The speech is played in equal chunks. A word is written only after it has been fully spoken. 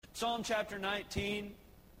Psalm chapter 19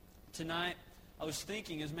 tonight. I was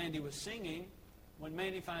thinking as Mandy was singing, when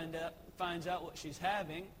Mandy finds out what she's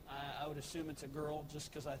having, I would assume it's a girl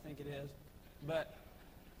just because I think it is. But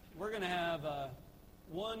we're going to have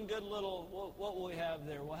one good little, what will we have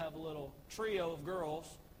there? We'll have a little trio of girls,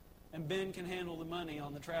 and Ben can handle the money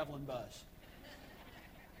on the traveling bus.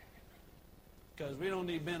 Because we don't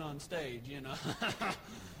need Ben on stage, you know.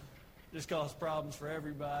 Just cause problems for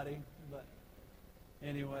everybody. But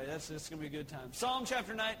anyway, it's going to be a good time. Psalm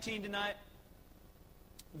chapter 19 tonight,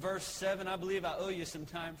 verse 7. I believe I owe you some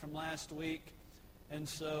time from last week. And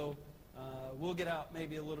so we'll get out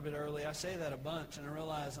maybe a little bit early. I say that a bunch, and I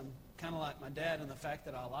realize I'm kind of like my dad in the fact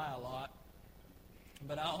that I lie a lot.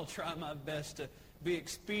 But I'll try my best to be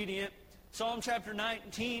expedient. Psalm chapter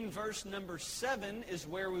 19, verse number 7 is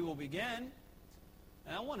where we will begin.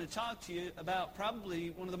 And I want to talk to you about probably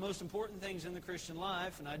one of the most important things in the Christian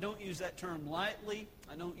life, and I don't use that term lightly.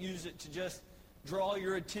 I don't use it to just draw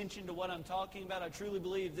your attention to what I'm talking about. I truly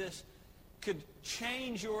believe this could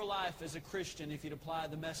change your life as a Christian if you'd apply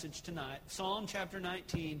the message tonight. Psalm chapter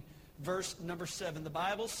 19, verse number 7. The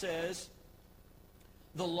Bible says,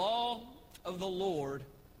 "The law of the Lord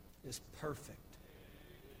is perfect,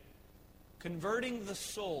 converting the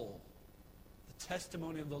soul. The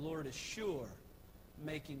testimony of the Lord is sure,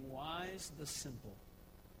 making wise the simple.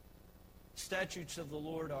 Statutes of the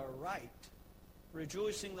Lord are right,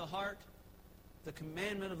 rejoicing the heart. The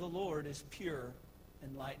commandment of the Lord is pure,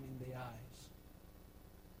 enlightening the eyes.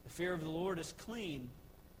 The fear of the Lord is clean,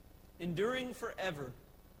 enduring forever.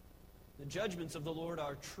 The judgments of the Lord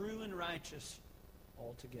are true and righteous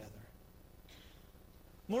altogether.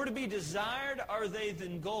 More to be desired are they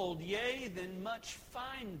than gold, yea, than much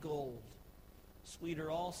fine gold. Sweeter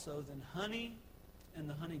also than honey and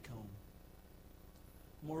the honeycomb.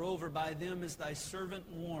 Moreover, by them is thy servant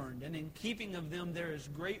warned, and in keeping of them there is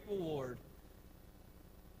great reward.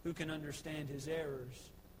 Who can understand his errors?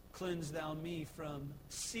 Cleanse thou me from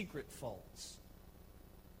secret faults."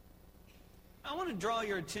 I want to draw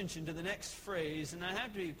your attention to the next phrase, and I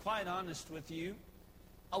have to be quite honest with you.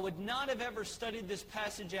 I would not have ever studied this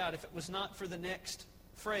passage out if it was not for the next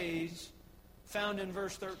phrase found in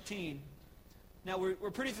verse 13. Now, we're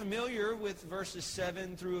pretty familiar with verses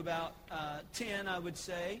 7 through about 10, I would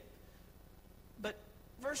say. But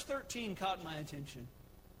verse 13 caught my attention.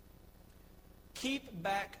 "Keep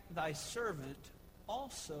back thy servant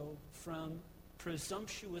also from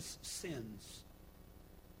presumptuous sins.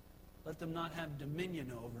 Let them not have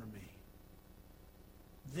dominion over me.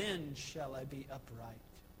 Then shall I be upright,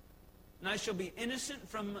 and I shall be innocent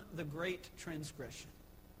from the great transgression.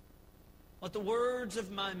 Let the words of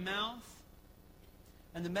my mouth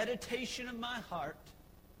and the meditation of my heart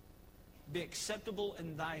be acceptable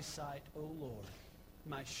in thy sight, O Lord,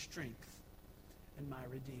 my strength and my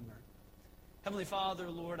Redeemer." Heavenly Father,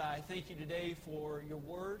 Lord, I thank you today for your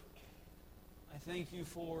word. I thank you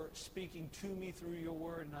for speaking to me through your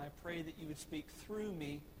word, and I pray that you would speak through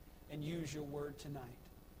me and use your word tonight.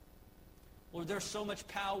 Lord, there's so much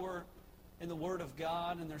power in the word of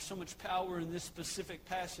God, and there's so much power in this specific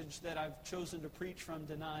passage that I've chosen to preach from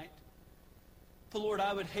tonight. But Lord,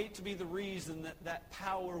 I would hate to be the reason that that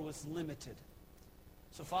power was limited.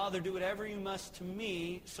 So Father, do whatever you must to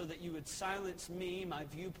me so that you would silence me, my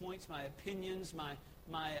viewpoints, my opinions, my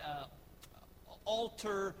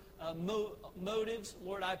alter motives.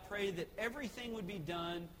 Lord, I pray that everything would be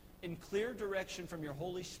done in clear direction from your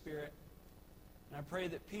Holy Spirit. And I pray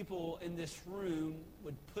that people in this room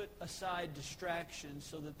would put aside distractions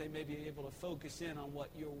so that they may be able to focus in on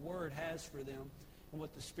what your word has for them and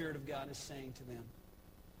what the Spirit of God is saying to them.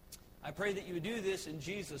 I pray that you would do this in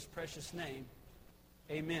Jesus' precious name.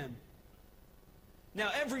 Amen. Now,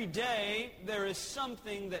 every day there is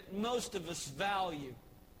something that most of us value.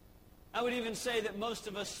 I would even say that most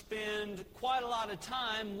of us spend quite a lot of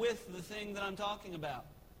time with the thing that I'm talking about.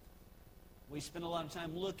 We spend a lot of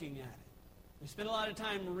time looking at it. We spend a lot of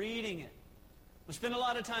time reading it. We spend a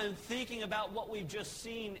lot of time thinking about what we've just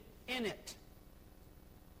seen in it.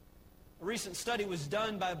 A recent study was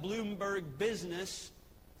done by Bloomberg Business,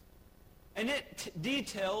 and it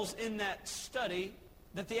details in that study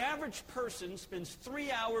that the average person spends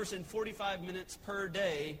 3 hours and 45 minutes per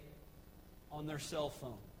day on their cell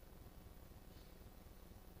phone.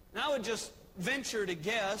 Now, I would just venture to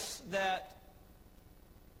guess that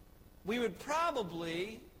we would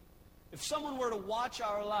probably, if someone were to watch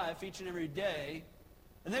our life each and every day,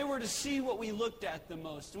 and they were to see what we looked at the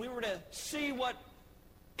most, and we were to see what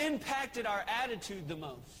impacted our attitude the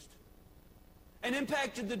most, and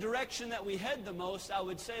impacted the direction that we head the most, I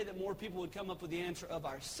would say that more people would come up with the answer of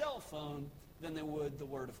our cell phone than they would the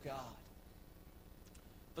Word of God.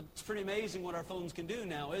 But it's pretty amazing what our phones can do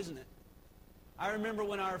now, isn't it? I remember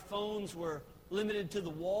when our phones were limited to the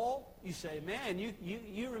wall. You say, man,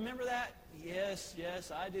 you remember that? Yes,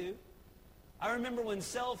 I do. I remember when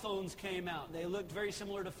cell phones came out. They looked very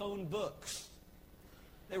similar to phone books.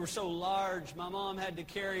 They were so large, my mom had to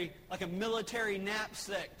carry like a military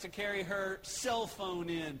knapsack to carry her cell phone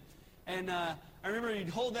in. And I remember you'd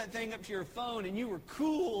hold that thing up to your phone, and you were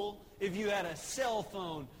cool if you had a cell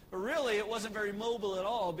phone. But really, it wasn't very mobile at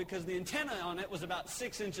all because the antenna on it was about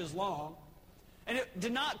 6 inches long. And it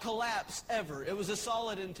did not collapse ever. It was a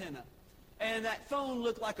solid antenna. And that phone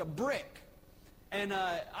looked like a brick. And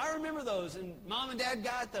I remember those, and Mom and Dad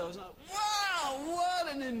got those. And wow,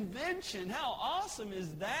 what an invention. How awesome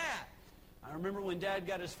is that? I remember when Dad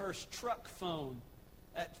got his first truck phone.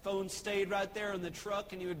 That phone stayed right there in the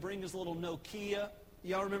truck, and he would bring his little Nokia.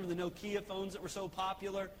 Y'all remember the Nokia phones that were so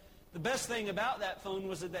popular? The best thing about that phone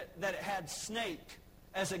was that it had Snake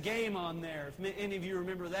as a game on there. If any of you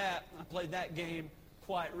remember that, I played that game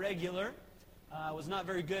quite regular. I was not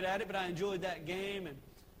very good at it, but I enjoyed that game.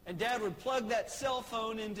 And Dad would plug that cell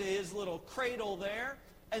phone into his little cradle there,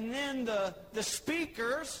 and then the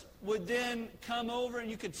speakers would then come over,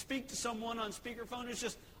 and you could speak to someone on speakerphone. It's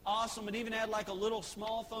just awesome. It even had like a little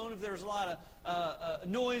small phone if there was a lot of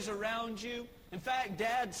noise around you. In fact,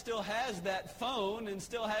 Dad still has that phone and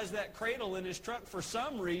still has that cradle in his truck for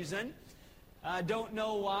some reason. I don't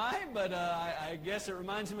know why, but I guess it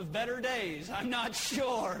reminds him of better days. I'm not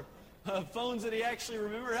sure. Phones that he actually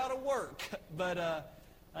remembered how to work. But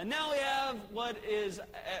now we have what is,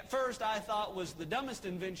 at first I thought was the dumbest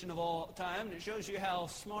invention of all time. And it shows you how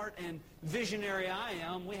smart and visionary I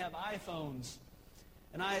am. We have iPhones.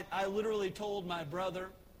 And I literally told my brother,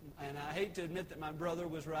 and I hate to admit that my brother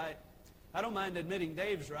was right. I don't mind admitting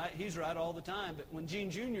Dave's right. He's right all the time. But when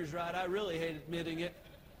Gene Jr.'s right, I really hate admitting it.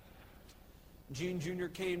 Gene Jr.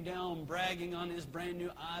 came down bragging on his brand new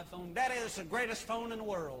iPhone. Daddy, this is the greatest phone in the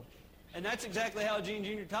world. And that's exactly how Gene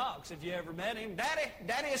Jr. talks if you ever met him. Daddy,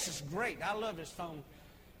 this is great. I love this phone.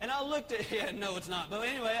 And I looked at, yeah, no, it's not. But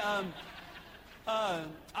anyway,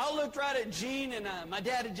 I looked right at Gene, and my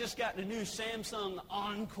dad had just gotten a new Samsung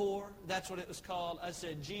Encore. That's what it was called. I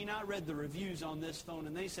said, Gene, I read the reviews on this phone,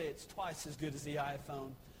 and they say it's twice as good as the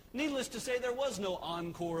iPhone. Needless to say, there was no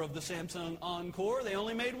Encore of the Samsung Encore. They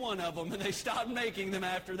only made one of them, and they stopped making them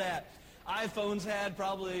after that. iPhones had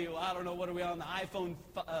probably, I don't know, what are we on, the iPhone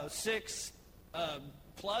 6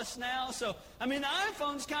 Plus now? So, I mean, the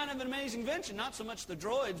iPhone's kind of an amazing invention. Not so much the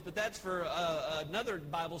droids, but that's for another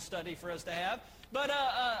Bible study for us to have. But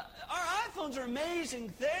our iPhones are amazing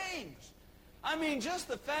things. I mean, just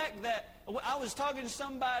the fact that I was talking to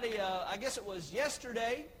somebody, I guess it was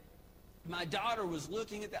yesterday. My daughter was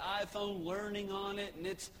looking at the iPhone, learning on it, and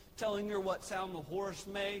it's telling her what sound the horse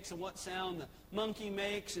makes and what sound the monkey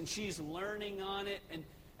makes, and she's learning on it.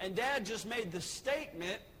 And Dad just made the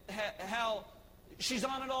statement how she's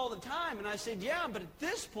on it all the time. And I said, yeah, but at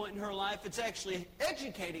this point in her life, it's actually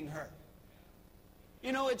educating her.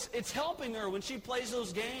 You know, it's helping her when she plays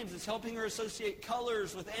those games. It's helping her associate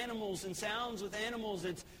colors with animals and sounds with animals.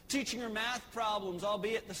 It's teaching her math problems,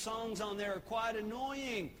 albeit the songs on there are quite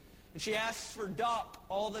annoying. And she asks for Doc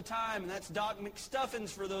all the time, and that's Doc McStuffins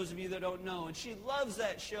for those of you that don't know. And she loves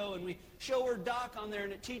that show, and we show her Doc on there,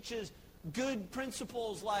 and it teaches good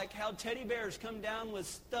principles like how teddy bears come down with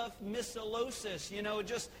stuffed miscelosis. You know,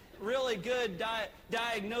 just really good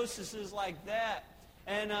diagnoses like that.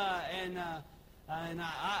 And I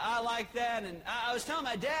like that. And I was telling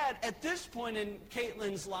my dad, at this point in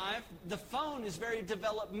Caitlin's life, the phone is very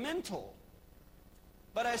developmental.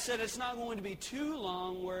 But I said it's not going to be too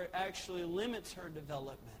long where it actually limits her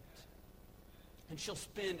development. And she'll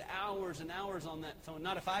spend hours and hours on that phone.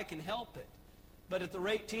 Not if I can help it. But at the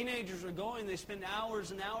rate teenagers are going, they spend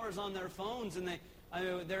hours and hours on their phones. And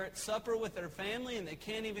they're at supper with their family, and they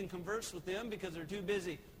can't even converse with them because they're too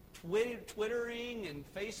busy Twittering and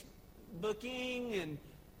Facebooking and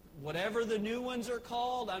whatever the new ones are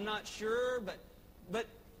called. I'm not sure, but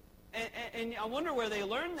and I wonder where they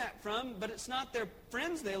learn that from, but it's not their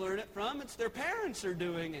friends they learn it from. It's their parents are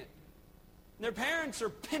doing it. Their parents are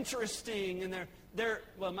Pinteresting, and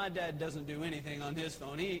well, my dad doesn't do anything on his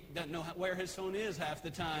phone. He doesn't know where his phone is half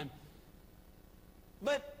the time.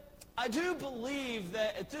 But I do believe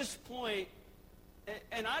that at this point,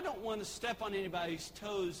 and I don't want to step on anybody's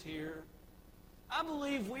toes here, I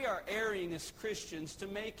believe we are erring as Christians to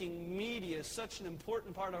making media such an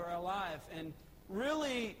important part of our life and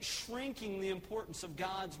really shrinking the importance of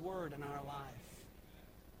God's Word in our life.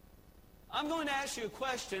 I'm going to ask you a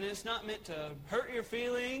question. It's not meant to hurt your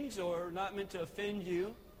feelings or not meant to offend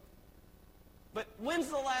you. But when's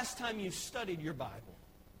the last time you studied your Bible?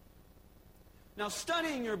 Now,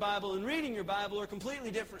 studying your Bible and reading your Bible are completely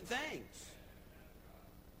different things.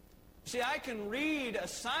 See, I can read a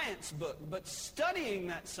science book, but studying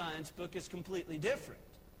that science book is completely different.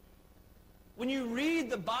 When you read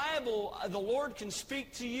the Bible, the Lord can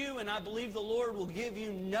speak to you, and I believe the Lord will give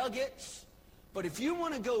you nuggets. But if you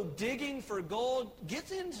want to go digging for gold,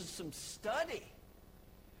 get into some study.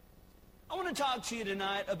 I want to talk to you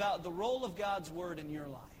tonight about the role of God's Word in your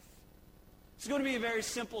life. It's going to be a very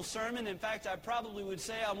simple sermon. In fact, I probably would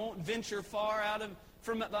say I won't venture far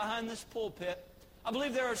from behind this pulpit. I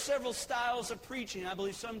believe there are several styles of preaching. I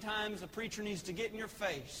believe sometimes a preacher needs to get in your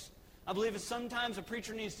face. I believe that sometimes a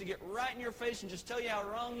preacher needs to get right in your face and just tell you how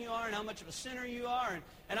wrong you are and how much of a sinner you are.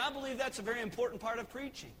 And I believe that's a very important part of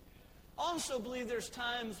preaching. I also believe there's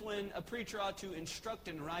times when a preacher ought to instruct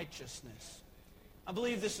in righteousness. I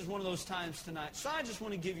believe this is one of those times tonight. So I just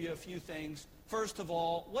want to give you a few things. First of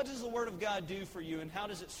all, what does the Word of God do for you, and how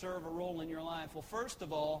does it serve a role in your life? Well, first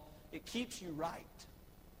of all, it keeps you right.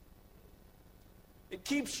 It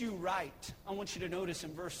keeps you right. I want you to notice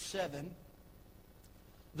in verse 7,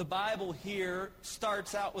 the Bible here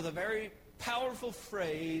starts out with a very powerful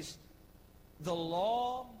phrase, the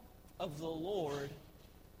law of the Lord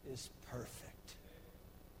is perfect.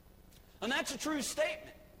 And that's a true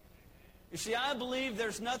statement. You see, I believe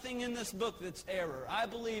there's nothing in this book that's error. I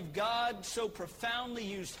believe God so profoundly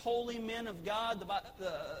used holy men of God.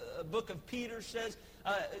 The book of Peter says,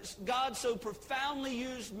 God so profoundly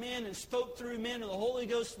used men and spoke through men, and the Holy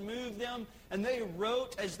Ghost moved them, and they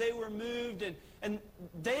wrote as they were moved. And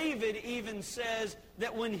David even says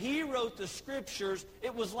that when he wrote the Scriptures,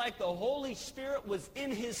 it was like the Holy Spirit was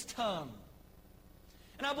in his tongue.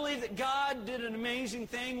 And I believe that God did an amazing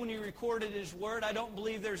thing when he recorded his Word. I don't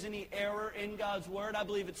believe there's any error in God's Word. I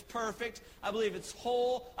believe it's perfect. I believe it's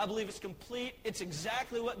whole. I believe it's complete. It's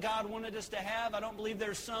exactly what God wanted us to have. I don't believe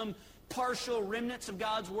there's some partial remnants of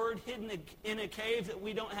God's Word hidden in a cave that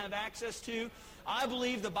we don't have access to. I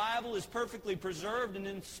believe the Bible is perfectly preserved and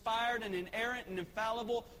inspired and inerrant and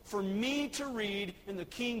infallible for me to read in the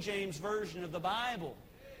King James Version of the Bible.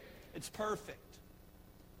 It's perfect.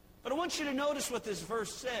 But I want you to notice what this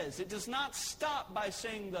verse says. It does not stop by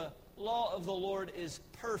saying the law of the Lord is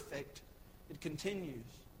perfect. It continues.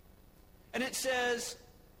 And it says,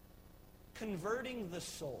 converting the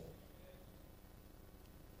soul.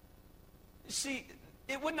 See,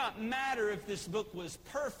 it would not matter if this book was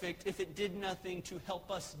perfect if it did nothing to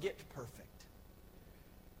help us get perfect.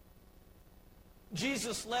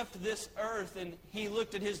 Jesus left this earth and he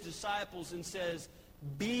looked at his disciples and says,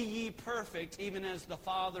 be ye perfect, even as the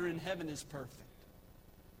Father in heaven is perfect.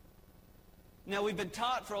 Now, we've been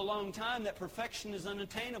taught for a long time that perfection is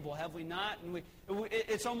unattainable, have we not? And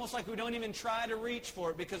it's almost like we don't even try to reach for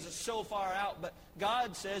it because it's so far out. But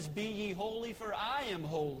God says, be ye holy, for I am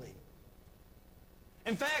holy.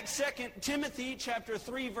 In fact, 2 Timothy chapter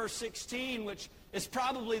 3, verse 16, which is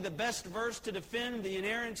probably the best verse to defend the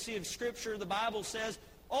inerrancy of Scripture, the Bible says,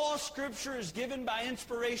 all Scripture is given by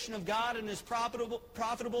inspiration of God and is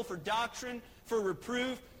profitable for doctrine, for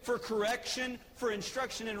reproof, for correction, for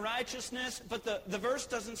instruction in righteousness. But the verse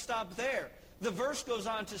doesn't stop there. The verse goes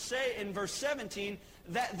on to say in verse 17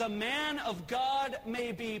 that the man of God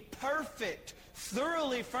may be perfect,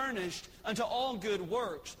 thoroughly furnished unto all good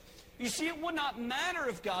works. You see, it would not matter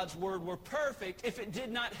if God's Word were perfect if it did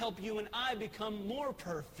not help you and I become more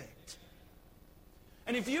perfect.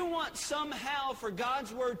 And if you want somehow for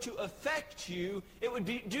God's Word to affect you, it would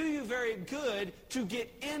do you very good to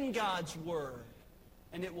get in God's Word,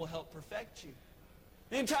 and it will help perfect you.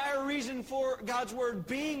 The entire reason for God's Word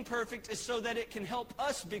being perfect is so that it can help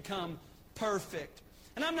us become perfect.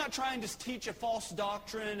 And I'm not trying to teach a false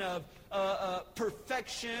doctrine of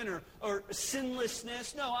perfection or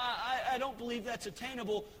sinlessness. No, I don't believe that's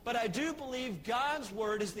attainable. But I do believe God's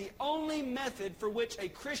Word is the only method for which a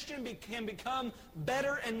Christian can become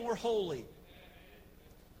better and more holy.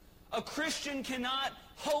 A Christian cannot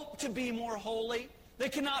hope to be more holy. They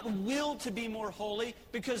cannot will to be more holy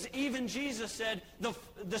because even Jesus said,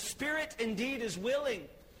 the Spirit indeed is willing.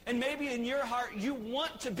 And maybe in your heart you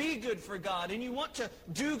want to be good for God and you want to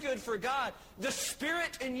do good for God. The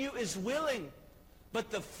Spirit in you is willing, but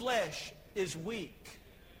the flesh is weak.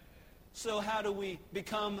 So how do we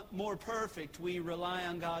become more perfect? We rely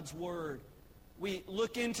on God's Word. We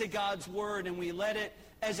look into God's Word and we let it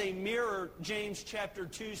as a mirror, James chapter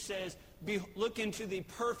 2 says, look into the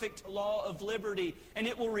perfect law of liberty, and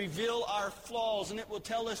it will reveal our flaws, and it will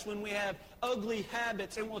tell us when we have ugly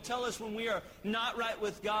habits, and will tell us when we are not right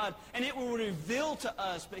with God, and it will reveal to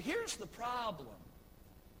us. But here's the problem.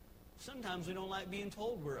 Sometimes we don't like being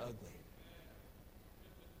told we're ugly.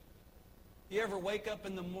 You ever wake up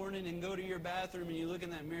in the morning and go to your bathroom and you look in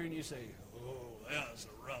that mirror and you say, oh, that was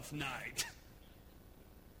a rough night.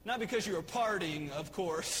 Not because you were partying, of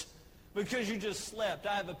course, because you just slept.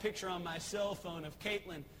 I have a picture on my cell phone of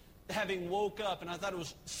Caitlin having woke up, and I thought it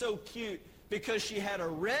was so cute because she had a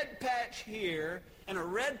red patch here and a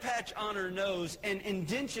red patch on her nose and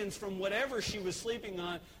indentions from whatever she was sleeping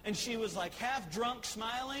on, and she was like half drunk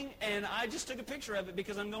smiling, and I just took a picture of it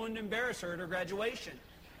because I'm going to embarrass her at her graduation.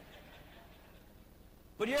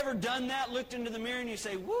 But you ever done that, looked into the mirror, and you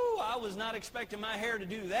say, woo, I was not expecting my hair to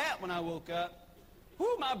do that when I woke up.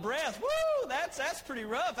 Woo, my breath, woo, that's pretty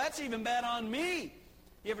rough. That's even bad on me.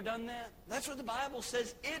 You ever done that? That's what the Bible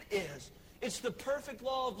says it is. It's the perfect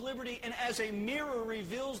law of liberty, and as a mirror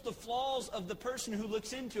reveals the flaws of the person who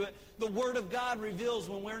looks into it, the Word of God reveals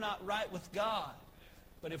when we're not right with God.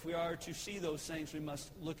 But if we are to see those things, we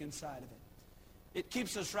must look inside of it. It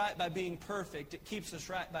keeps us right by being perfect. It keeps us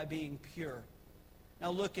right by being pure. Now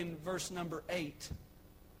look in verse number 8.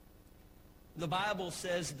 The Bible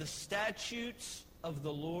says, the statutes of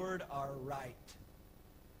the Lord are right,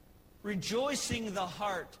 rejoicing the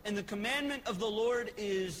heart. And the commandment of the Lord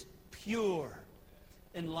is pure,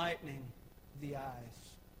 enlightening the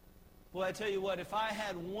eyes. Well, I tell you what, if I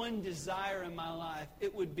had one desire in my life,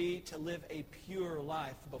 it would be to live a pure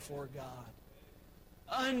life before God.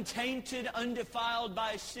 Untainted, undefiled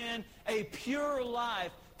by sin, a pure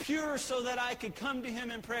life. Pure so that I could come to Him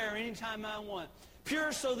in prayer anytime I want.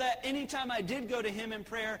 Pure so that anytime I did go to Him in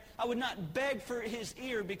prayer, I would not beg for His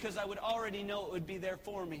ear because I would already know it would be there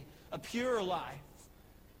for me. A pure life.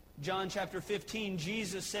 John chapter 15,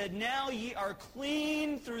 Jesus said, now ye are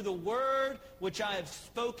clean through the word which I have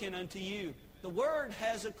spoken unto you. The word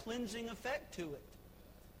has a cleansing effect to it.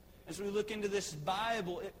 As we look into this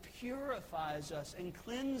Bible, it purifies us and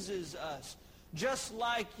cleanses us. Just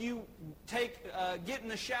like you get in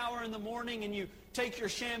the shower in the morning and you take your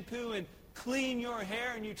shampoo and clean your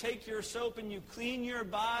hair, and you take your soap and you clean your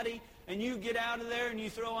body, and you get out of there and you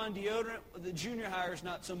throw on deodorant. The junior hires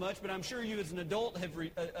not so much, but I'm sure you as an adult have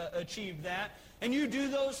achieved that. And you do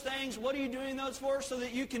those things. What are you doing those for? So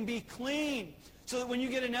that you can be clean. So that when you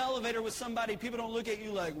get in an elevator with somebody, people don't look at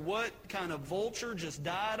you like, what kind of vulture just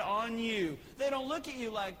died on you? They don't look at you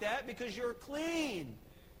like that because you're clean.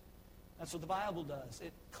 That's what the Bible does.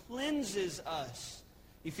 It cleanses us.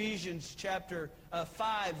 Ephesians chapter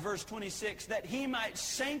 5, verse 26, that He might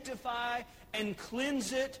sanctify and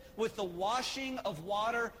cleanse it with the washing of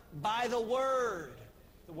water by the Word.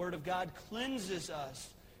 The Word of God cleanses us.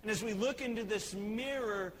 And as we look into this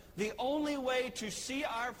mirror, the only way to see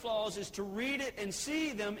our flaws is to read it and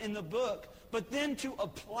see them in the book, but then to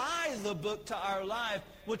apply the book to our life,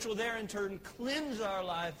 which will there in turn cleanse our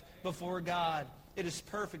life before God. It is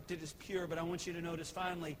perfect, it is pure, but I want you to notice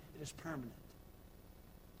finally, it is permanent.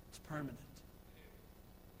 It's permanent.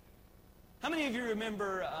 How many of you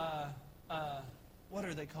remember, what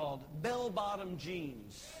are they called? Bell-bottom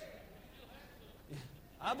jeans.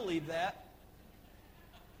 I believe that.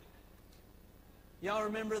 Y'all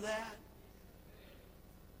remember that?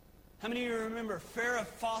 How many of you remember Farrah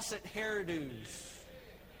Fawcett hairdos?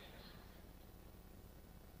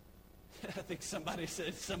 I think somebody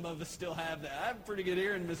said some of us still have that. I have pretty good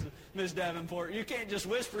hearing, Miss Davenport. You can't just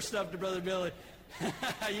whisper stuff to Brother Billy.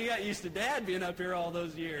 You got used to Dad being up here all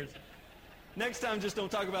those years. Next time, just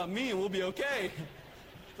don't talk about me and we'll be okay.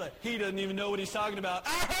 It's like, he doesn't even know what he's talking about.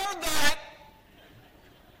 I heard that!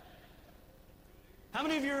 How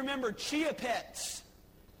many of you remember Chia Pets?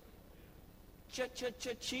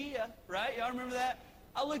 Chia, right? Y'all remember that?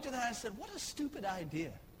 I looked at that and I said, what a stupid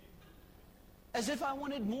idea. As if I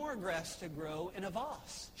wanted more grass to grow in a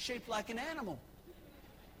vase, shaped like an animal.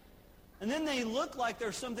 And then they look like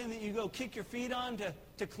they're something that you go kick your feet on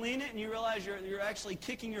to clean it, and you realize you're actually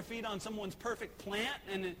kicking your feet on someone's perfect plant,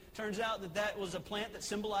 and it turns out that was a plant that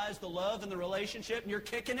symbolized the love and the relationship, and you're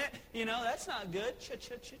kicking it. You know, that's not good.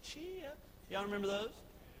 Chia. Y'all remember those?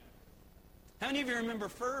 How many of you remember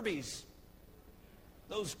Furbies?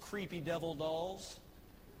 Those creepy devil dolls.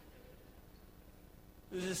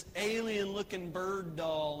 It was this alien-looking bird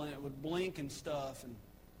doll, and it would blink and stuff and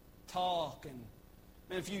talk. And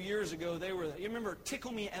a few years ago, you remember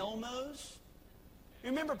Tickle Me Elmos? You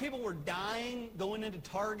remember people were dying, going into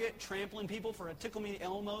Target, trampling people for a Tickle Me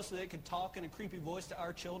Elmo so they could talk in a creepy voice to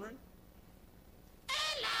our children?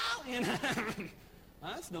 Hello! You know,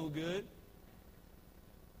 that's no good.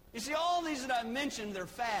 You see, all these that I mentioned, they're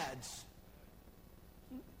fads.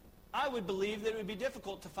 I would believe that it would be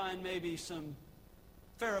difficult to find maybe some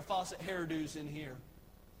Farrah Fawcett hairdos in here.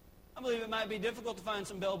 I believe it might be difficult to find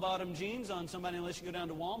some bell-bottom jeans on somebody unless you go down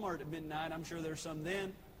to Walmart at midnight. I'm sure there's some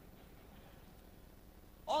then.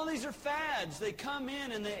 All these are fads. They come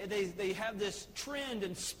in and they have this trend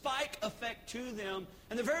and spike effect to them.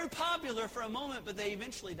 And they're very popular for a moment, but they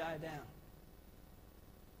eventually die down.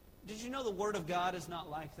 Did you know the Word of God is not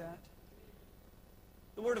like that?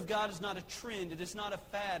 The Word of God is not a trend. It is not a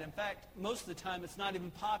fad. In fact, most of the time it's not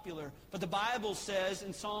even popular. But the Bible says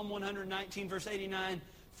in Psalm 119, verse 89,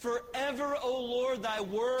 "Forever, O Lord, thy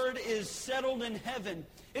word is settled in heaven."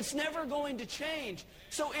 It's never going to change.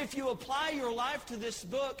 So if you apply your life to this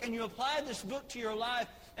book, and you apply this book to your life,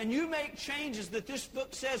 and you make changes that this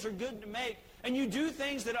book says are good to make, and you do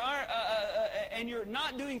things that are, and you're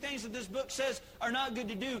not doing things that this book says are not good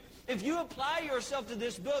to do, if you apply yourself to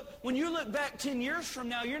this book, when you look back 10 years from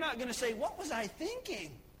now, you're not going to say, "What was I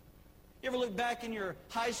thinking?" You ever look back in your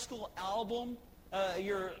high school album,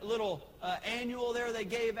 your little annual there they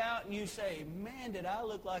gave out, and you say, "Man, did I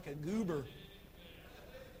look like a goober."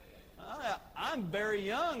 I'm very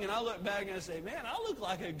young, and I look back and I say, "Man, I look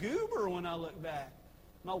like a goober when I look back."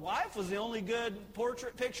 My wife was the only good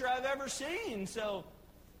portrait picture I've ever seen, so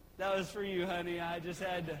that was for you, honey. I just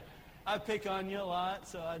had to, I pick on you a lot,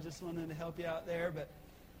 so I just wanted to help you out there. But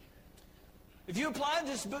if you apply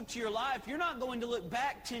this book to your life, you're not going to look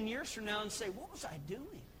back 10 years from now and say, "What was I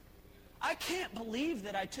doing? I can't believe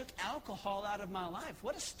that I took alcohol out of my life.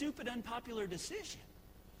 What a stupid, unpopular decision."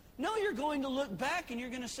 No, you're going to look back and you're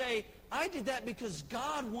going to say, "I did that because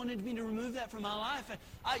God wanted me to remove that from my life."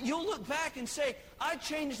 And you'll look back and say, "I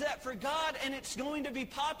changed that for God," and it's going to be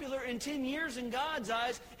popular in 10 years in God's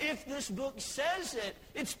eyes if this book says it.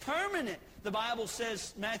 It's permanent. The Bible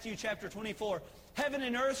says, Matthew chapter 24, "Heaven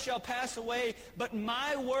and earth shall pass away, but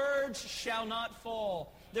my words shall not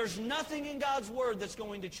fall." There's nothing in God's Word that's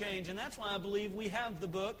going to change, and that's why I believe we have the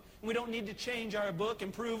book. We don't need to change our book,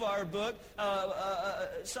 improve our book,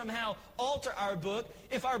 somehow alter our book.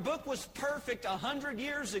 If our book was perfect 100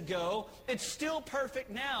 years ago, it's still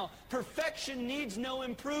perfect now. Perfection needs no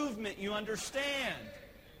improvement, you understand?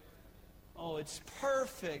 Oh, it's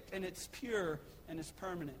perfect, and it's pure, and it's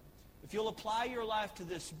permanent. If you'll apply your life to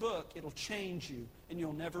this book, it'll change you, and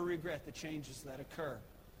you'll never regret the changes that occur.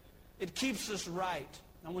 It keeps us right.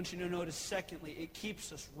 I want you to notice, secondly, it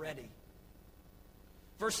keeps us ready.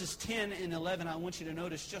 Verses 10 and 11, I want you to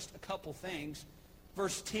notice just a couple things.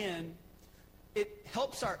 Verse 10, it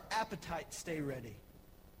helps our appetite stay ready.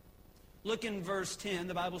 Look in verse 10,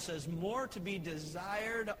 the Bible says, "More to be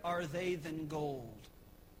desired are they than gold,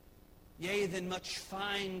 yea, than much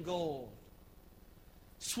fine gold.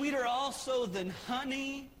 Sweeter also than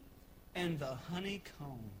honey and the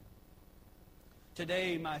honeycomb."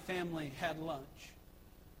 Today, my family had lunch.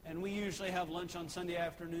 And we usually have lunch on Sunday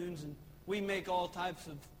afternoons, and we make all types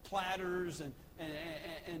of platters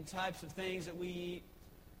and types of things that we eat.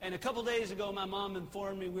 And a couple days ago, my mom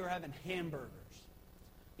informed me we were having hamburgers.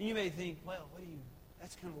 And you may think, "Well,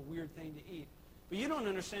 that's kind of a weird thing to eat." But you don't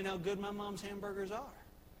understand how good my mom's hamburgers are.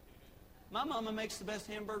 My mama makes the best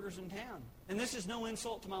hamburgers in town. And this is no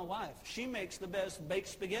insult to my wife. She makes the best baked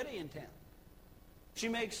spaghetti in town. She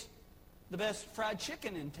makes the best fried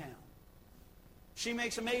chicken in town. She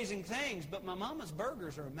makes amazing things, but my mama's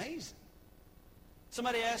burgers are amazing.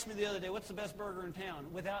 Somebody asked me the other day, "What's the best burger in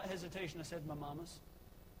town?" Without hesitation, I said, "My mama's."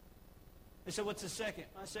 They said, "What's the second?"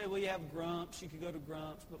 I said, "Well, you have Grump's. You could go to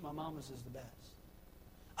Grump's, but my mama's is the best."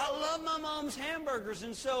 I love my mom's hamburgers,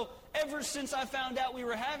 and so ever since I found out we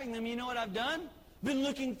were having them, you know what I've done? Been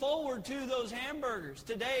looking forward to those hamburgers.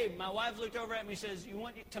 Today, my wife looked over at me and says, "You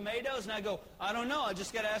want tomatoes?" And I go, "I don't know. I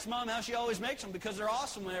just got to ask Mom how she always makes them because they're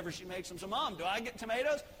awesome whenever she makes them." So, "Mom, do I get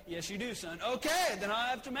tomatoes?" "Yes, you do, son." "Okay, then I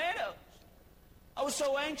have tomatoes." I was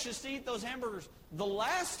so anxious to eat those hamburgers. The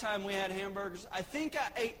last time we had hamburgers, I think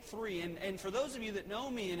I ate 3. And for those of you that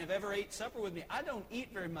know me and have ever ate supper with me, I don't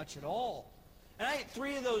eat very much at all. And I ate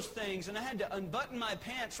 3 of those things, and I had to unbutton my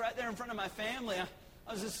pants right there in front of my family.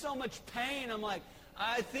 I was in so much pain. I'm like,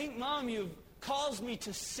 "I think, Mom, you've caused me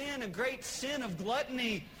to sin, a great sin of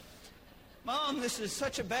gluttony. Mom, this is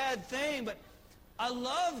such a bad thing." But I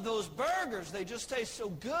love those burgers. They just taste so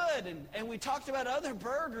good. And we talked about other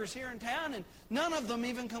burgers here in town, and none of them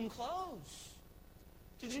even come close.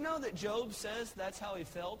 Did you know that Job says that's how he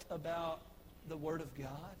felt about the Word of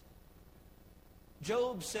God?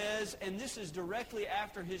 Job says, and this is directly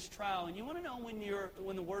after his trial, and you want to know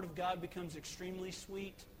when the Word of God becomes extremely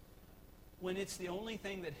sweet? When it's the only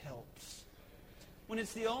thing that helps. When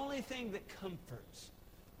it's the only thing that comforts.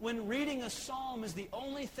 When reading a psalm is the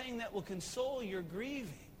only thing that will console your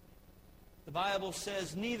grieving. The Bible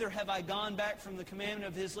says, "Neither have I gone back from the commandment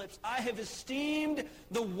of his lips. I have esteemed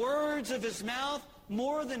the words of his mouth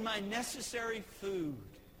more than my necessary food."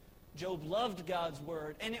 Job loved God's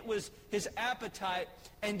Word, and it was his appetite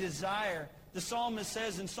and desire The psalmist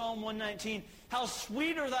says in Psalm 119, how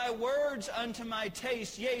sweet are thy words unto my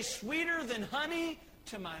taste, yea, sweeter than honey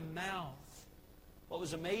to my mouth. What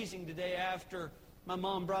was amazing today after my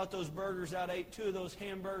mom brought those burgers out, I ate 2 of those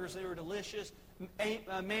hamburgers. They were delicious.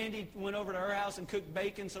 Mandy went over to her house and cooked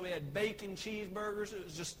bacon, so we had bacon cheeseburgers. It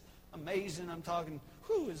was just amazing. I'm talking,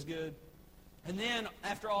 whew, it was good. And then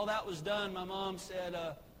after all that was done, my mom said,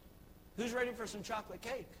 who's ready for some chocolate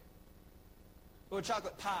cake? Or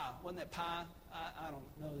chocolate pie. Wasn't that pie? I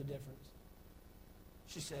don't know the difference.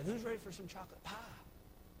 She said, who's ready for some chocolate pie?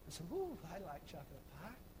 I said, ooh, I like chocolate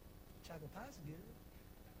pie. Chocolate pie's good.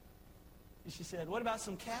 And she said, what about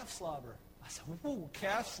some calf slobber? I said, ooh,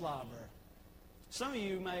 calf slobber. Some of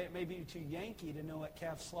you may be too Yankee to know what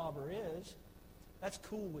calf slobber is. That's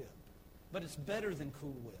Cool Whip. But it's better than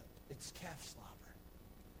Cool Whip. It's calf slobber.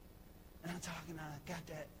 And I'm talking, I got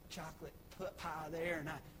that chocolate pie there, and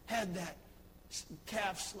I had that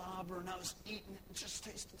calf slobber, and I was eating it. It just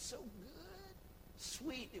tasted so good.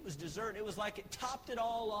 Sweet. It was dessert. It was like it topped it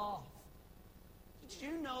all off. Did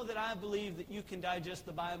you know that I believe that you can digest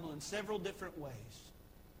the Bible in several different ways?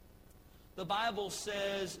 The Bible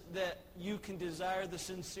says that you can desire the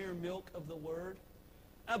sincere milk of the Word.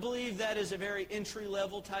 I believe that is a very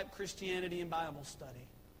entry-level type Christianity and Bible study.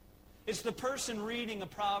 It's the person reading a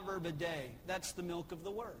proverb a day. That's the milk of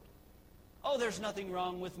the Word. Oh, there's nothing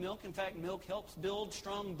wrong with milk. In fact, milk helps build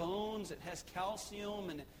strong bones. It has calcium,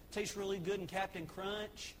 and it tastes really good in Captain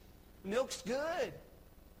Crunch. Milk's good.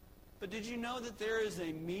 But did you know that there is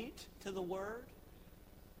a meat to the Word?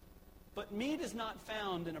 But meat is not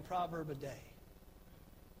found in a proverb a day.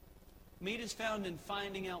 Meat is found in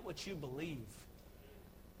finding out what you believe.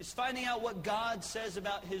 It's finding out what God says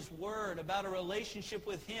about His Word, about a relationship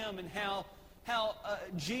with Him, and how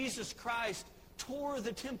Jesus Christ tore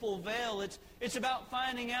the temple veil. It's about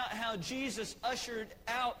finding out how Jesus ushered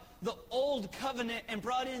out the old covenant and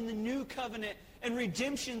brought in the new covenant and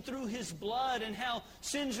redemption through His blood, and how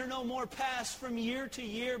sins are no more passed from year to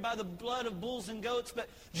year by the blood of bulls and goats, but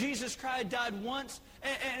Jesus Christ died once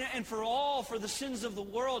and for all for the sins of the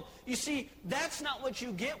world. You see, that's not what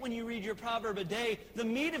you get when you read your proverb a day. The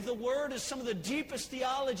meat of the Word is some of the deepest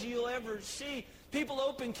theology you'll ever see. People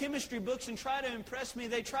open chemistry books and try to impress me.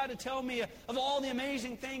 They try to tell me of all the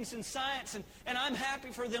amazing things in science, and I'm happy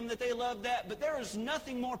for them that they love that. But there is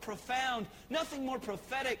nothing more profound, nothing more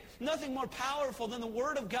prophetic, nothing more powerful than the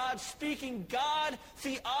Word of God speaking God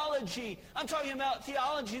theology. I'm talking about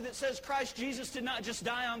theology that says Christ Jesus did not just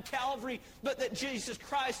die on Calvary, but that Jesus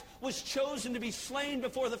Christ was chosen to be slain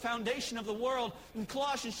before the foundation of the world. In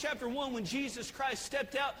Colossians chapter 1, when Jesus Christ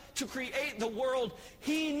stepped out to create the world,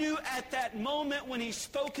 He knew at that moment when He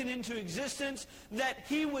spoke it into existence that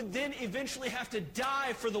He would then eventually have to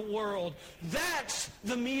die for the world. That's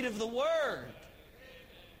the meat of the Word.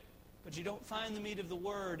 But you don't find the meat of the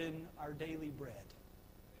Word in our daily bread.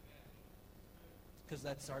 Because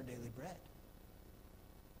that's our daily bread.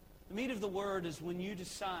 The meat of the Word is when you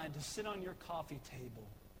decide to sit on your coffee table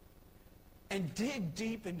and dig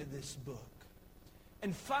deep into this book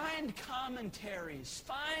and find commentaries,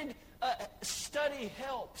 find study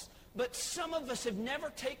helps. But some of us have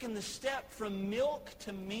never taken the step from milk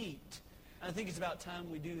to meat. And I think it's about time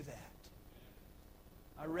we do that.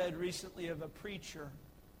 I read recently of a preacher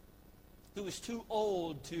who was too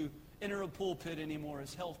old to enter a pulpit anymore.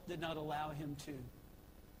 His health did not allow him to.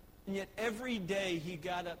 And yet every day he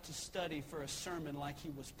got up to study for a sermon like he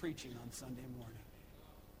was preaching on Sunday morning.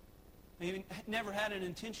 He never had an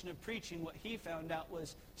intention of preaching. What he found out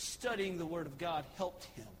was studying the Word of God helped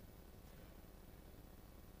him.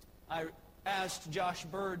 I asked Josh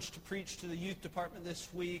Burge to preach to the youth department this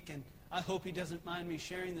week, and I hope he doesn't mind me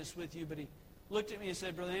sharing this with you, but he looked at me and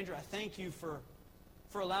said, Brother Andrew, I thank you for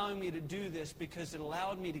allowing me to do this, because it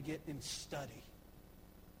allowed me to get in study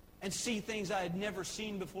and see things I had never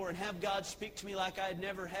seen before and have God speak to me like I had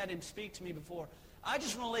never had Him speak to me before. I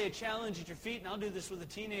just want to lay a challenge at your feet, and I'll do this with a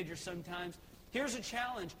teenager sometimes. Here's a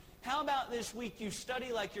challenge. How about this week you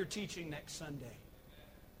study like you're teaching next Sunday?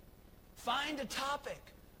 Find a topic.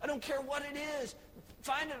 I don't care what it is.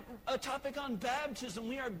 Find a topic on baptism.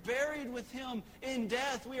 We are buried with Him in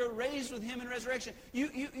death. We are raised with Him in resurrection.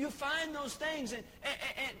 You find those things and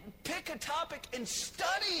pick a topic and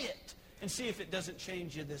study it and see if it doesn't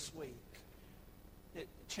change you this week. It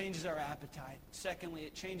changes our appetite. Secondly,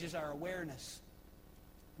 it changes our awareness.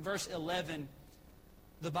 Verse 11,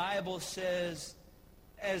 the Bible says,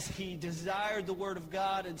 as he desired the Word of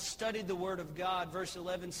God and studied the Word of God, verse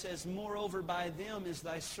 11 says, moreover, by them is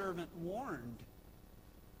thy servant warned.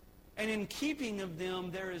 And in keeping of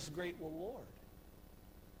them there is great reward.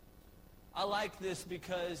 I like this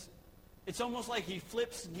because it's almost like he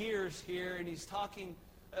flips gears here, and he's talking,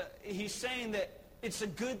 he's saying that it's a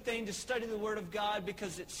good thing to study the Word of God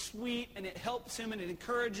because it's sweet and it helps him and it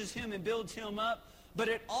encourages him and builds him up, but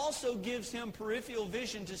it also gives him peripheral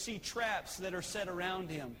vision to see traps that are set around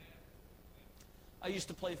him. I used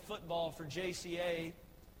to play football for JCA,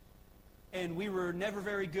 and we were never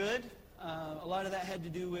very good. A lot of that had to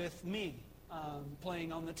do with me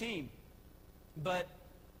playing on the team. But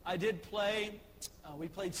I did play. We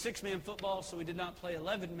played 6-man football, so we did not play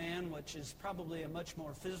 11-man, which is probably a much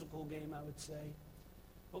more physical game, I would say.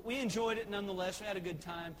 But we enjoyed it nonetheless. We had a good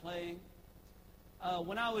time playing.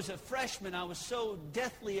 When I was a freshman, I was so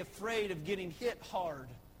deathly afraid of getting hit hard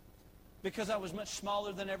because I was much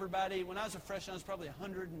smaller than everybody. When I was a freshman, I was probably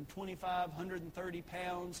 125, 130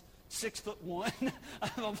 pounds, 6'1".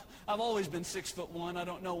 I've always been 6'1". I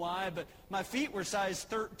don't know why, but my feet were size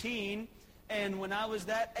 13. And when I was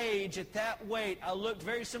that age, at that weight, I looked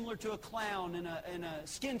very similar to a clown in a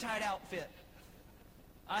skin-tight outfit.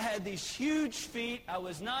 I had these huge feet. I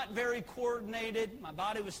was not very coordinated. My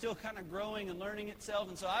body was still kind of growing and learning itself,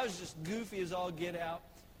 and so I was just goofy as all get out.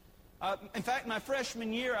 In fact, my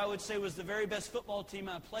freshman year, I would say, was the very best football team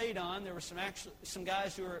I played on. There were some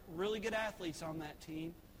guys who were really good athletes on that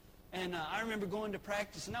team. And I remember going to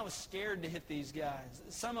practice, and I was scared to hit these guys.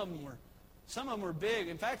 Some of them were big.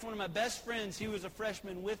 In fact, one of my best friends, he was a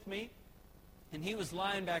freshman with me, and he was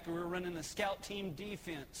linebacker. We were running a scout team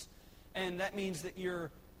defense. And that means that you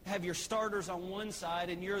have your starters on one side,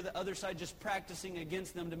 and you're the other side just practicing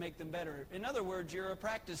against them to make them better. In other words, you're a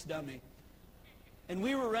practice dummy. And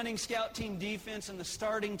we were running scout team defense, and the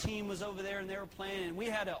starting team was over there, and they were playing. And we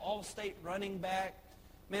had an all-state running back.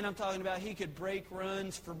 Man, I'm talking about he could break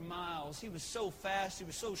runs for miles. He was so fast. He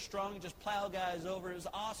was so strong. He just plowed guys over. It was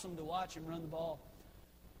awesome to watch him run the ball.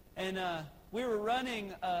 And we were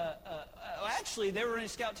running, actually, they were running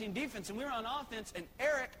scout team defense, and we were on offense, and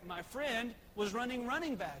Eric, my friend, was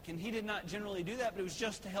running back. And he did not generally do that, but it was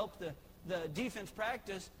just to help the defense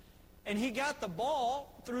practice. And he got the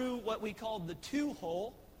ball through what we called the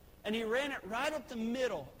two-hole, and he ran it right up the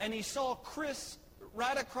middle. And he saw Chris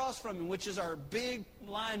right across from him, which is our big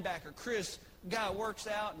linebacker. Chris, guy works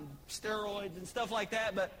out and steroids and stuff like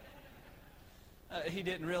that, but he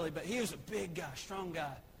didn't really. But he was a big guy, strong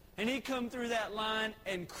guy. And he come through that line,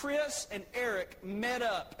 and Chris and Eric met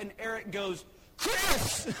up, and Eric goes,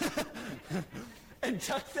 "Chris!" and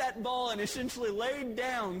tucked that ball and essentially laid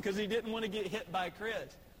down because he didn't want to get hit by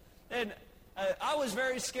Chris. And I was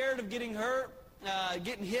very scared of getting hurt,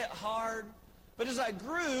 getting hit hard. But as I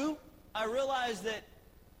grew, I realized that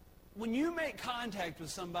when you make contact with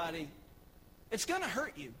somebody, it's going to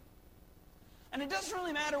hurt you. And it doesn't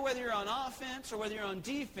really matter whether you're on offense or whether you're on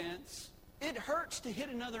defense. It hurts to hit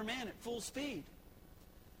another man at full speed.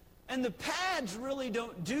 And the pads really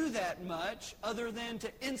don't do that much other than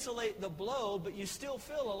to insulate the blow, but you still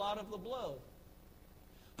feel a lot of the blow.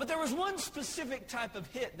 But there was one specific type of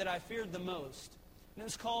hit that I feared the most, and it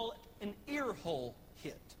was called an ear hole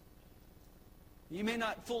hit. You may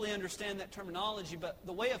not fully understand that terminology, but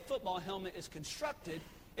the way a football helmet is constructed,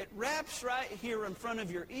 it wraps right here in front of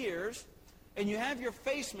your ears, and you have your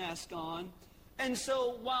face mask on. And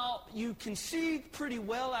so while you can see pretty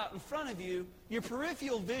well out in front of you, your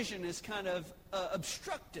peripheral vision is kind of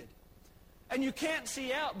obstructed. And you can't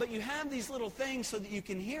see out, but you have these little things so that you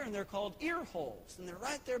can hear, and they're called ear holes. And they're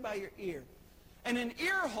right there by your ear. And an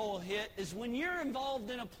ear hole hit is when you're involved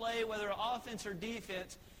in a play, whether offense or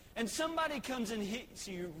defense, and somebody comes and hits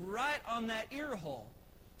you right on that ear hole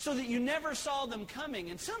so that you never saw them coming.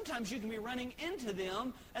 And sometimes you can be running into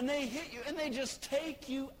them, and they hit you, and they just take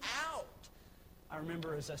you out. I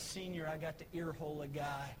remember as a senior, I got to ear hole a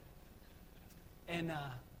guy. And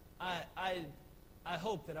I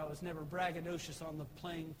hope that I was never braggadocious on the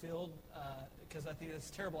playing field because I think that's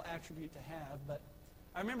a terrible attribute to have. But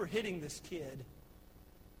I remember hitting this kid,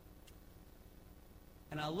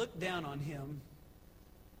 and I looked down on him,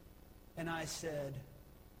 and I said,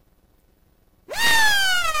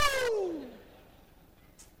 "Woo!"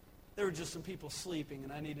 There were just some people sleeping,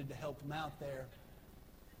 and I needed to help them out there.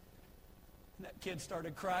 And that kid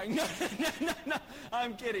started crying. No,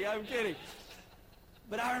 I'm kidding.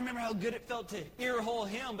 But I remember how good it felt to ear hole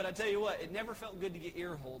him, but I tell you what, it never felt good to get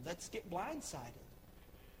ear holed. That's get blindsided.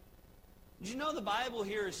 Did you know the Bible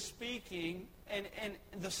here is speaking, and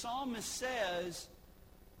the psalmist says,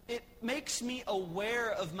 it makes me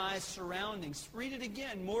aware of my surroundings. Read it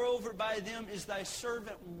again. Moreover, by them is thy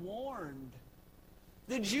servant warned.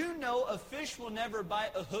 Did you know a fish will never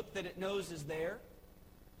bite a hook that it knows is there?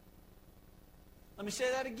 Let me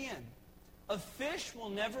say that again. A fish will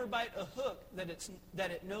never bite a hook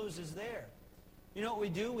that it knows is there. You know what we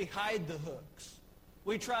do? We hide the hooks.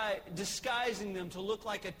 We try disguising them to look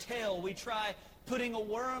like a tail. We try putting a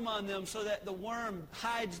worm on them so that the worm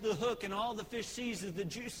hides the hook and all the fish sees is the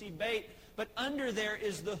juicy bait, but under there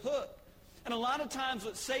is the hook. And a lot of times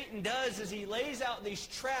what Satan does is he lays out these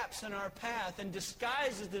traps in our path and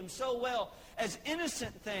disguises them so well as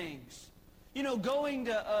innocent things. You know, going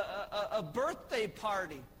to a birthday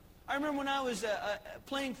party. I remember when I was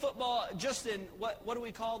playing football just in, what do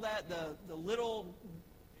we call that? The little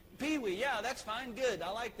peewee. Yeah, that's fine. Good. I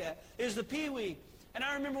like that. It was the peewee. And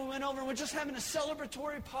I remember we went over and we're just having a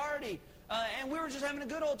celebratory party. And we were just having a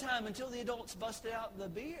good old time until the adults busted out the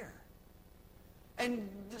beer. And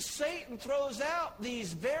Satan throws out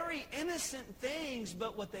these very innocent things,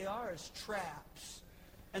 but what they are is traps.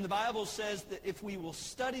 And the Bible says that if we will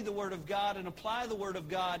study the Word of God and apply the Word of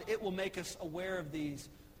God, it will make us aware of these.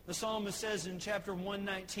 The psalmist says in chapter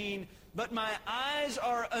 119, "But my eyes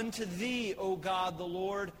are unto thee, O God the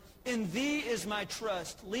Lord. In thee is my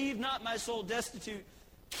trust. Leave not my soul destitute.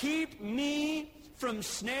 Keep me from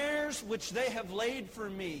snares which they have laid for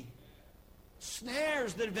me."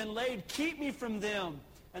 Snares that have been laid, keep me from them.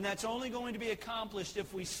 And that's only going to be accomplished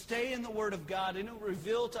if we stay in the Word of God, and it will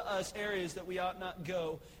reveal to us areas that we ought not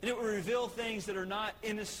go. And it will reveal things that are not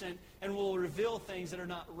innocent, and will reveal things that are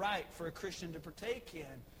not right for a Christian to partake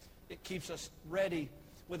in. It keeps us ready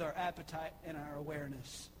with our appetite and our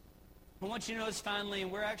awareness. I want you to notice finally,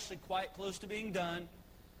 and we're actually quite close to being done,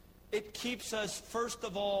 it keeps us, first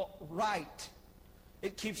of all, right.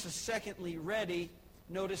 It keeps us, secondly, ready.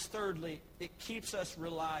 Notice, thirdly, it keeps us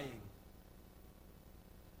relying.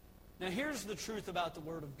 Now, here's the truth about the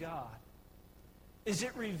Word of God, is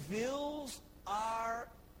it reveals our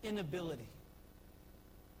inability.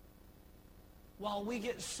 While we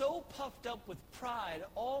get so puffed up with pride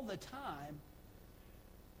all the time,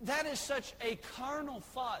 that is such a carnal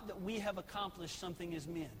thought that we have accomplished something as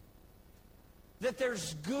men. That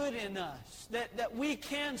there's good in us, that we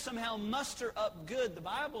can somehow muster up good. The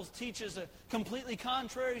Bible teaches a completely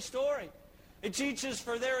contrary story. It teaches,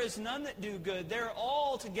 "For there is none that do good. They're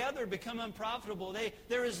all together become unprofitable.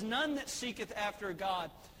 There is none that seeketh after God."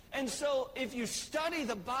 And so if you study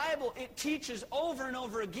the Bible, it teaches over and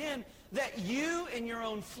over again that you in your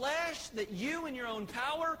own flesh, that you in your own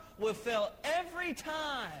power will fail every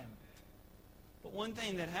time. But one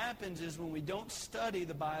thing that happens is when we don't study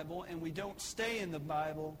the Bible and we don't stay in the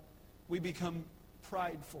Bible, we become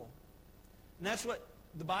prideful. And that's what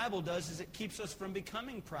the Bible does, is it keeps us from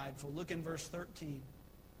becoming prideful. Look in verse 13.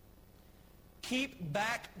 "Keep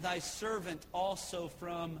back thy servant also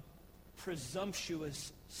from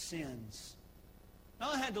presumptuous sins." Now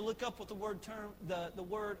I had to look up what the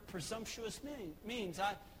word presumptuous means.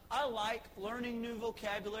 I like learning new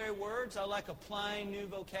vocabulary words. I like applying new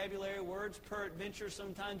vocabulary words. Peradventure,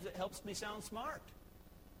 sometimes it helps me sound smart.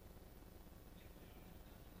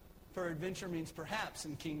 Peradventure means perhaps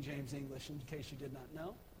in King James English, in case you did not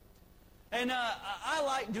know. And I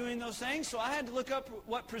like doing those things, so I had to look up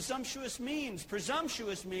what presumptuous means.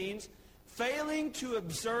 Presumptuous means failing to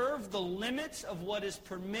observe the limits of what is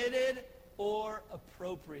permitted or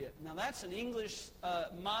appropriate. Now that's an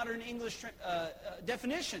modern English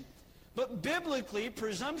definition. But biblically,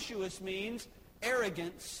 presumptuous means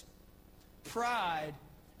arrogance, pride,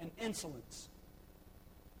 and insolence.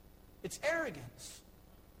 It's arrogance.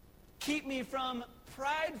 Keep me from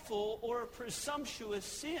prideful or presumptuous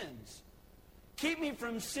sins. Keep me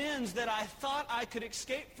from sins that I thought I could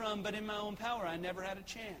escape from, but in my own power I never had a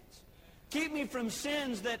chance. Keep me from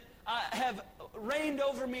sins that have reigned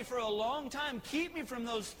over me for a long time. Keep me from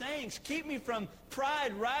those things. Keep me from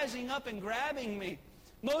pride rising up and grabbing me.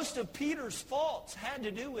 Most of Peter's faults had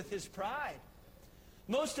to do with his pride.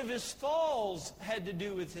 Most of his falls had to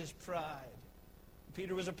do with his pride.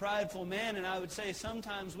 Peter was a prideful man, and I would say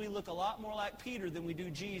sometimes we look a lot more like Peter than we do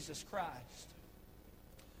Jesus Christ.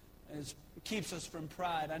 It keeps us from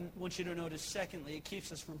pride. I want you to notice, secondly, it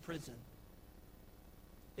keeps us from prison.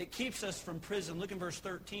 It keeps us from prison. Look in verse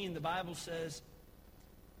 13. The Bible says,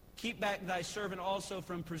 "Keep back thy servant also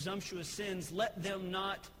from presumptuous sins. Let them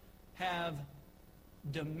not have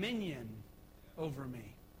dominion over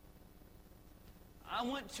me." I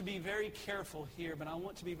want to be very careful here, but I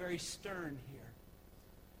want to be very stern here.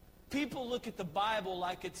 People look at the Bible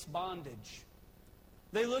like it's bondage.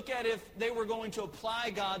 They look at if they were going to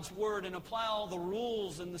apply God's Word and apply all the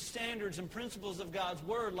rules and the standards and principles of God's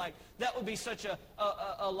Word, like that would be such a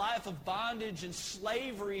life of bondage and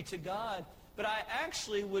slavery to God. But I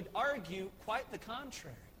actually would argue quite the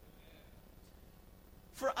contrary.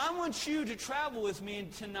 For I want you to travel with me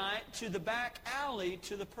tonight to the back alley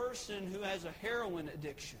to the person who has a heroin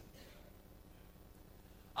addiction.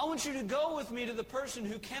 I want you to go with me to the person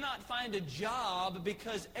who cannot find a job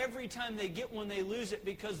because every time they get one, they lose it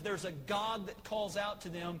because there's a God that calls out to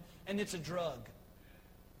them, and it's a drug.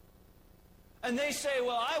 And they say,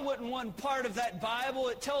 well, I wouldn't want part of that Bible.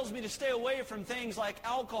 It tells me to stay away from things like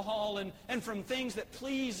alcohol and from things that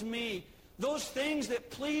please me. Those things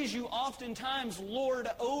that please you oftentimes lord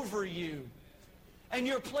over you. And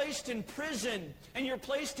you're placed in prison, and you're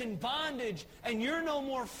placed in bondage, and you're no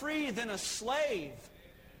more free than a slave.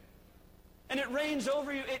 And it reigns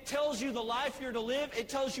over you. It tells you the life you're to live. It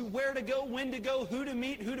tells you where to go, when to go, who to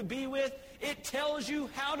meet, who to be with. It tells you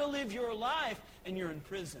how to live your life, and you're in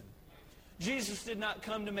prison. Jesus did not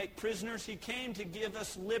come to make prisoners. He came to give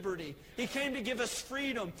us liberty. He came to give us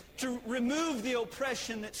freedom, to remove the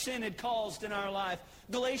oppression that sin had caused in our life.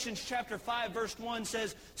 Galatians chapter 5, verse 1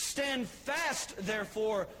 says, "Stand fast,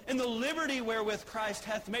 therefore, in the liberty wherewith Christ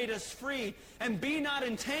hath made us free, and be not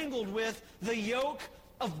entangled with the yoke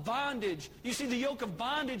of bondage." You see, the yoke of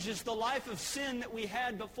bondage is the life of sin that we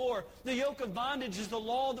had before. The yoke of bondage is the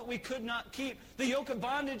law that we could not keep. The yoke of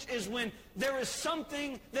bondage is when there is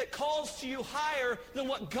something that calls to you higher than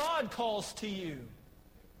what God calls to you.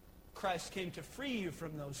 Christ came to free you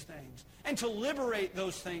from those things and to liberate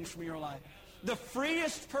those things from your life. The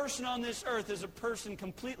freest person on this earth is a person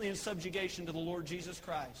completely in subjugation to the Lord Jesus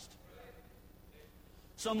Christ.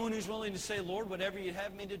 Someone who's willing to say, Lord, whatever you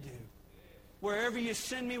have me to do, wherever you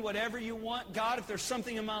send me, whatever you want. God, if there's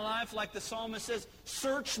something in my life, like the psalmist says,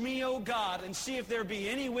 search me, O God, and see if there be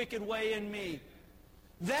any wicked way in me.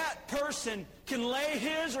 That person can lay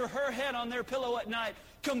his or her head on their pillow at night,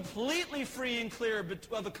 completely free and clear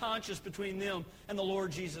of a conscience between them and the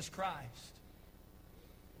Lord Jesus Christ.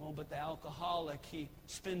 Oh, but the alcoholic, he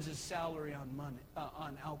spends his salary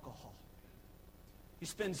on alcohol. He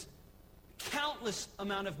spends countless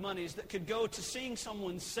amount of monies that could go to seeing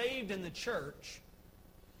someone saved in the church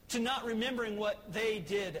to not remembering what they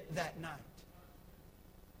did that night.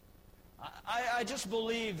 I just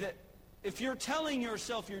believe that if you're telling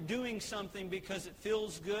yourself you're doing something because it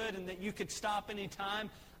feels good and that you could stop any time,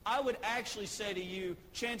 I would actually say to you,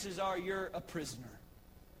 chances are you're a prisoner.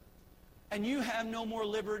 And you have no more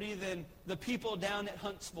liberty than the people down at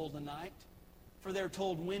Huntsville tonight. For they're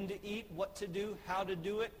told when to eat, what to do, how to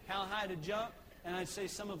do it, how high to jump. And I'd say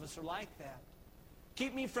some of us are like that.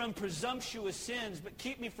 Keep me from presumptuous sins, but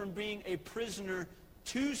keep me from being a prisoner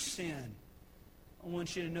to sin. I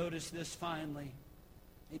want you to notice this finally.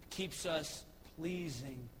 It keeps us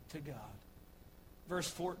pleasing to God. Verse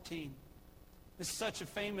 14. This is such a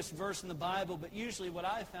famous verse in the Bible, but usually what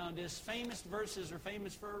I found is famous verses are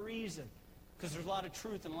famous for a reason, because there's a lot of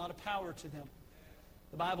truth and a lot of power to them.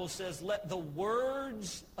 The Bible says, let the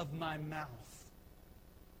words of my mouth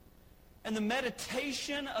and the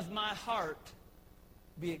meditation of my heart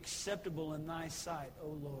be acceptable in thy sight, O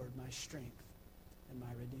Lord, my strength and my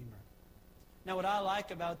Redeemer. Now, what I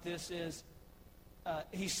like about this is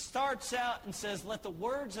he starts out and says, let the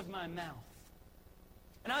words of my mouth.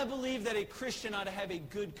 And I believe that a Christian ought to have a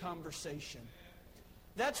good conversation.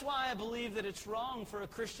 That's why I believe that it's wrong for a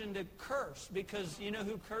Christian to curse, because you know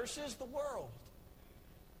who curses? The world.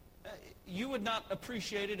 You would not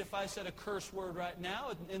appreciate it if I said a curse word right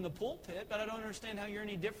now in the pulpit, but I don't understand how you're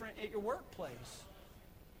any different at your workplace.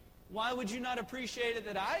 Why would you not appreciate it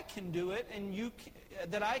that I can do it and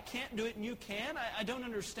that I can't do it and you can? I don't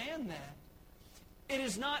understand that. It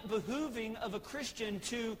is not behooving of a Christian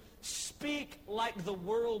to speak like the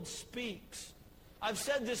world speaks. I've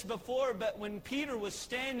said this before, but when Peter was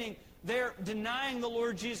standing there denying the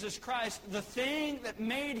Lord Jesus Christ, the thing that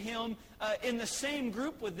made him in the same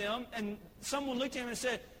group with them, and someone looked at him and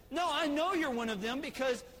said, no, I know you're one of them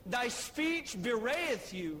because thy speech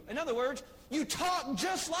bewrayeth you. In other words, you talk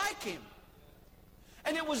just like him.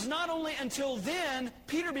 And it was not only until then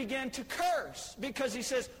Peter began to curse, because he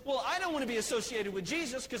says, well, I don't want to be associated with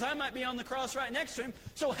Jesus because I might be on the cross right next to him.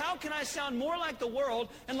 So how can I sound more like the world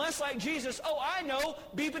and less like Jesus? Oh, I know,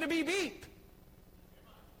 beep-a-da-beep beep.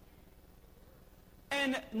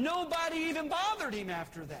 And nobody even bothered him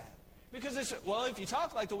after that. Because they said, well, if you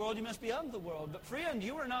talk like the world, you must be of the world. But friend,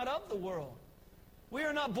 you are not of the world. We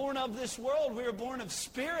are not born of this world. We are born of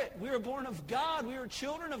spirit. We are born of God. We are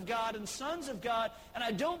children of God and sons of God. And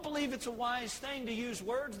I don't believe it's a wise thing to use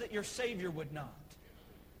words that your Savior would not.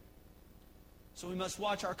 So we must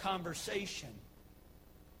watch our conversation.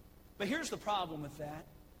 But here's the problem with that.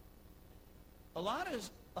 A lot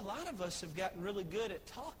of us have gotten really good at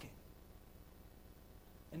talking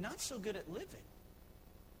and not so good at living.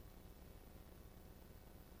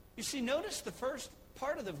 You see, notice the first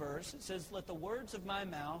part of the verse. It says, let the words of my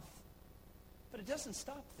mouth, but it doesn't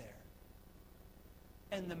stop there.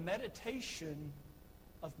 And the meditation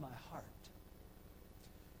of my heart.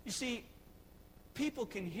 You see, people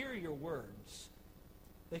can hear your words.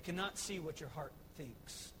 They cannot see what your heart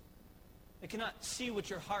thinks. They cannot see what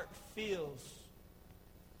your heart feels.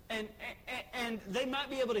 And they might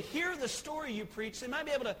be able to hear the story you preach. They might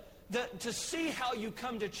be able to see how you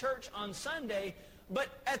come to church on Sunday. But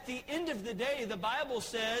at the end of the day, the Bible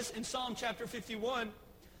says in Psalm chapter 51,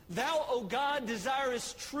 Thou, O God,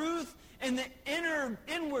 desirest truth in the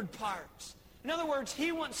inward parts. In other words,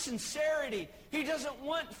 He wants sincerity. He doesn't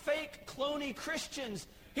want fake, cloney Christians.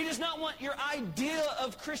 He does not want your idea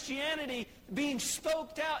of Christianity being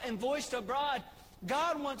spoked out and voiced abroad.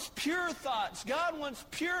 God wants pure thoughts. God wants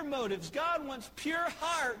pure motives. God wants pure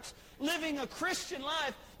hearts living a Christian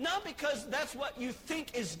life, not because that's what you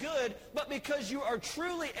think is good, but because you are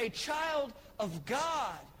truly a child of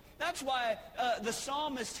God. That's why the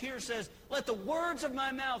psalmist here says, let the words of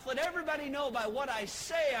my mouth, let everybody know by what I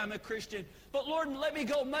say I'm a Christian. But Lord, let me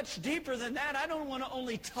go much deeper than that. I don't want to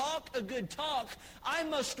only talk a good talk. I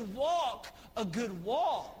must walk a good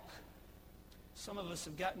walk. Some of us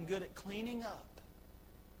have gotten good at cleaning up.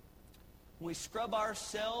 We scrub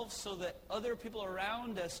ourselves so that other people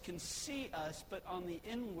around us can see us, but on the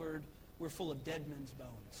inward, we're full of dead men's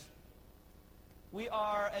bones. We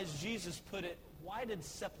are, as Jesus put it, whited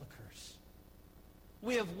sepulchres.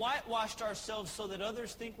 We have whitewashed ourselves so that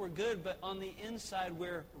others think we're good, but on the inside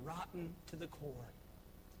we're rotten to the core.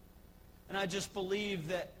 And I just believe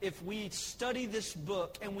that if we study this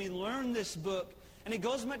book and we learn this book, and it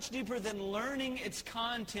goes much deeper than learning its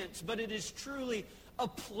contents, but it is truly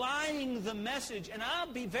applying the message. And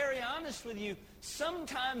I'll be very honest with you,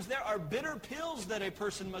 sometimes there are bitter pills that a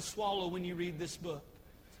person must swallow when you read this book.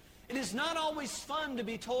 It is not always fun to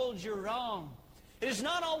be told you're wrong. It is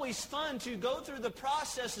not always fun to go through the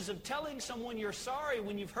processes of telling someone you're sorry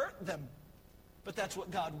when you've hurt them. But that's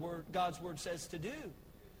what God's Word says to do.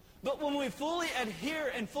 But when we fully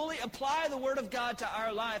adhere and fully apply the Word of God to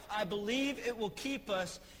our life, I believe it will keep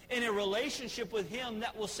us in a relationship with Him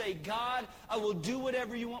that will say, God, I will do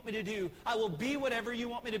whatever you want me to do. I will be whatever you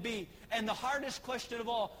want me to be. And the hardest question of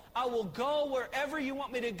all, I will go wherever you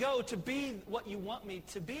want me to go to be what you want me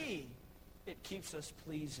to be. It keeps us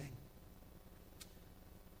pleasing.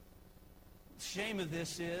 The shame of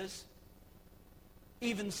this is,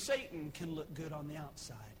 even Satan can look good on the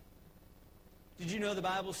outside. Did you know the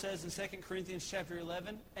Bible says in 2 Corinthians chapter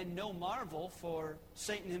 11, and no marvel, for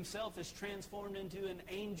Satan himself is transformed into an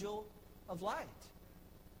angel of light.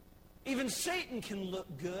 Even Satan can look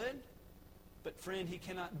good, but friend, he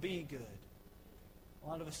cannot be good. A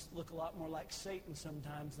lot of us look a lot more like Satan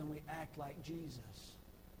sometimes than we act like Jesus.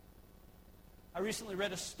 I recently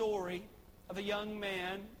read a story of a young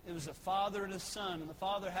man. It was a father and a son, and the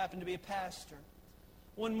father happened to be a pastor.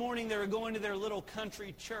 One morning they were going to their little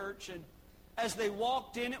country church, and as they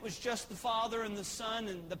walked in, it was just the father and the son,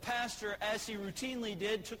 and the pastor, as he routinely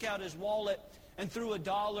did, took out his wallet and threw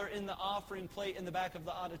 $1 in the offering plate in the back of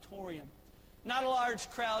the auditorium. Not a large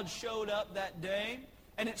crowd showed up that day,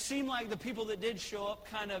 and it seemed like the people that did show up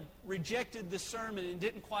kind of rejected the sermon and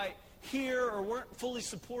didn't quite hear or weren't fully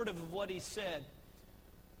supportive of what he said.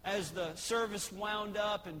 As the service wound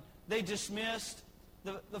up and they dismissed,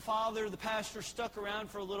 the father, the pastor, stuck around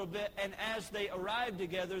for a little bit, and as they arrived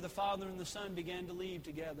together, the father and the son began to leave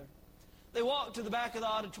together. They walked to the back of the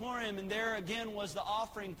auditorium, and there again was the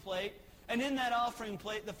offering plate. And in that offering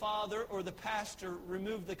plate, the father or the pastor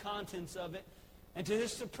removed the contents of it, and to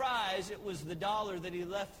his surprise, it was the $1 that he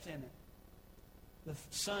left in it. The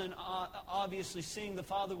son, obviously seeing the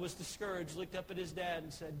father was discouraged, looked up at his dad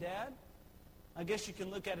and said, Dad, I guess you can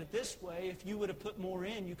look at it this way. If you would have put more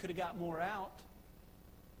in, you could have got more out.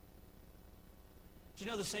 Do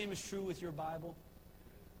you know the same is true with your Bible?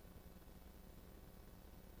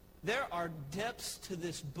 There are depths to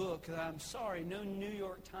this book that I'm sorry, no New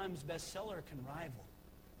York Times bestseller can rival.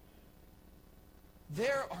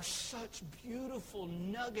 There are such beautiful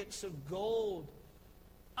nuggets of gold.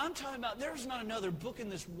 I'm talking about there's not another book in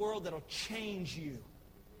this world that'll change you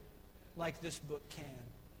like this book can.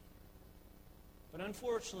 But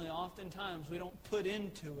unfortunately, oftentimes we don't put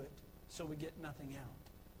into it, so we get nothing out.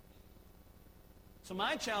 So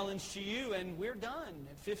my challenge to you, and we're done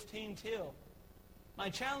at 15 till. My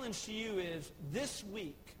challenge to you is this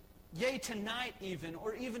week, yea, tonight even,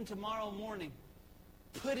 or even tomorrow morning,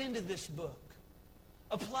 put into this book.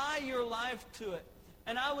 Apply your life to it.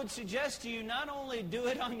 And I would suggest to you not only do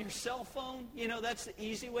it on your cell phone, that's the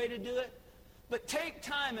easy way to do it, but take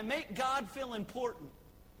time and make God feel important.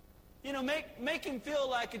 Make him feel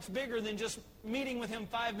like it's bigger than just meeting with him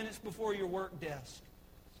 5 minutes before your work desk.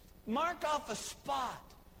 Mark off a spot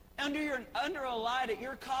under a light at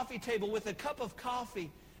your coffee table with a cup of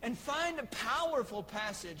coffee and find a powerful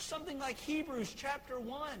passage, something like Hebrews chapter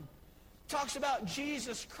 1. Talks about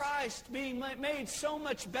Jesus Christ being made so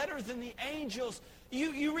much better than the angels.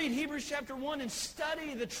 You read Hebrews chapter 1 and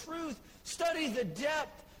study the truth, study the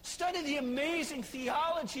depth, study the amazing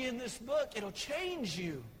theology in this book. It'll change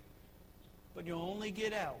you. But you'll only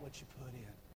get out what you put in.